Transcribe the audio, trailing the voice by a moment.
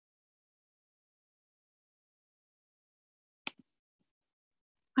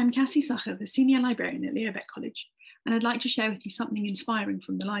I'm Cassie Sacher, the Senior Librarian at Leobeck College, and I'd like to share with you something inspiring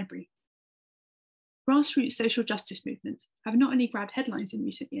from the library. Grassroots social justice movements have not only grabbed headlines in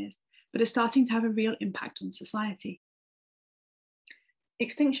recent years, but are starting to have a real impact on society.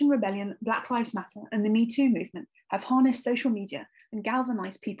 Extinction Rebellion, Black Lives Matter, and the Me Too movement have harnessed social media and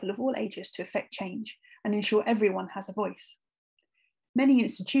galvanised people of all ages to effect change and ensure everyone has a voice. Many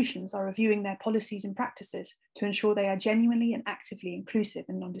institutions are reviewing their policies and practices to ensure they are genuinely and actively inclusive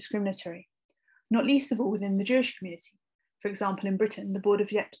and non-discriminatory, not least of all within the Jewish community. For example, in Britain, the Board of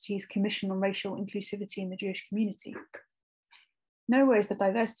Deputies Commission on Racial Inclusivity in the Jewish Community. Nowhere is the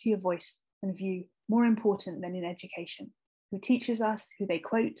diversity of voice and view more important than in education. Who teaches us, who they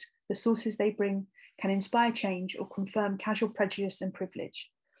quote, the sources they bring, can inspire change or confirm casual prejudice and privilege.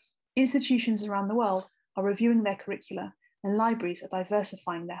 Institutions around the world are reviewing their curricula, and libraries are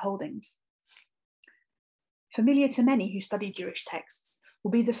diversifying their holdings. Familiar to many who study Jewish texts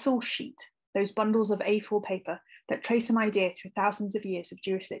will be the source sheet, those bundles of A4 paper that trace an idea through thousands of years of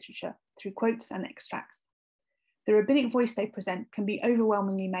Jewish literature through quotes and extracts. The rabbinic voice they present can be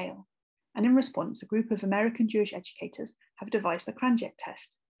overwhelmingly male, and in response, a group of American Jewish educators have devised the Kranjec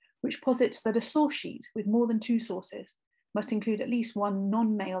test, which posits that a source sheet with more than two sources must include at least one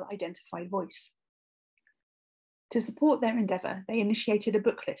non-male identified voice. To support their endeavour, they initiated a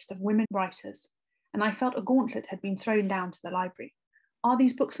book list of women writers, and I felt a gauntlet had been thrown down to the library. Are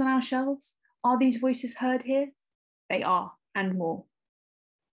these books on our shelves? Are these voices heard here? They are, and more.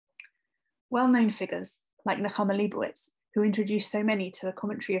 Well-known figures, like Nechama Leibowitz, who introduced so many to the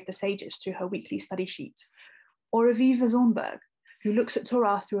commentary of the sages through her weekly study sheets, or Aviva Zornberg, who looks at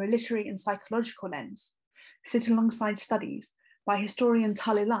Torah through a literary and psychological lens, sit alongside studies by historian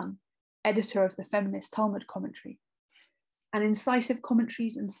Tal Ilan, editor of the feminist Talmud commentary, and incisive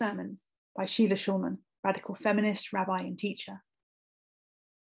commentaries and sermons by Sheila Shulman, radical feminist, rabbi, and teacher.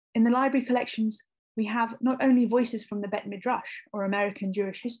 In the library collections, we have not only voices from the Bet Midrash or American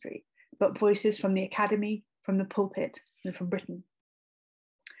Jewish history, but voices from the academy, from the pulpit, and from Britain.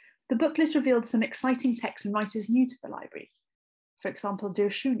 The book list revealed some exciting texts and writers new to the library. For example,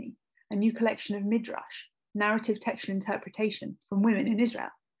 Dirshuni, a new collection of Midrash, narrative textual interpretation from women in Israel.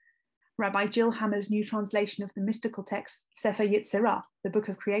 Rabbi Jill Hammer's new translation of the mystical text Sefer Yetzirah, the Book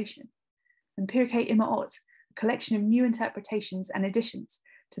of Creation, and Pirkei Imaot, a collection of new interpretations and additions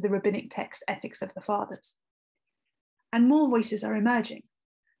to the rabbinic text Ethics of the Fathers. And more voices are emerging,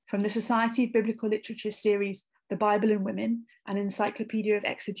 from the Society of Biblical Literature series The Bible and Women, an encyclopedia of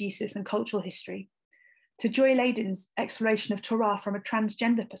exegesis and cultural history, to Joy Layden's exploration of Torah from a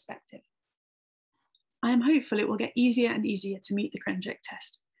transgender perspective. I am hopeful it will get easier and easier to meet the Kranjec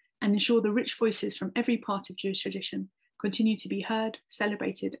test and ensure the rich voices from every part of Jewish tradition continue to be heard,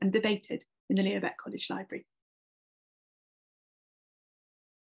 celebrated, and debated in the Leobeck College Library.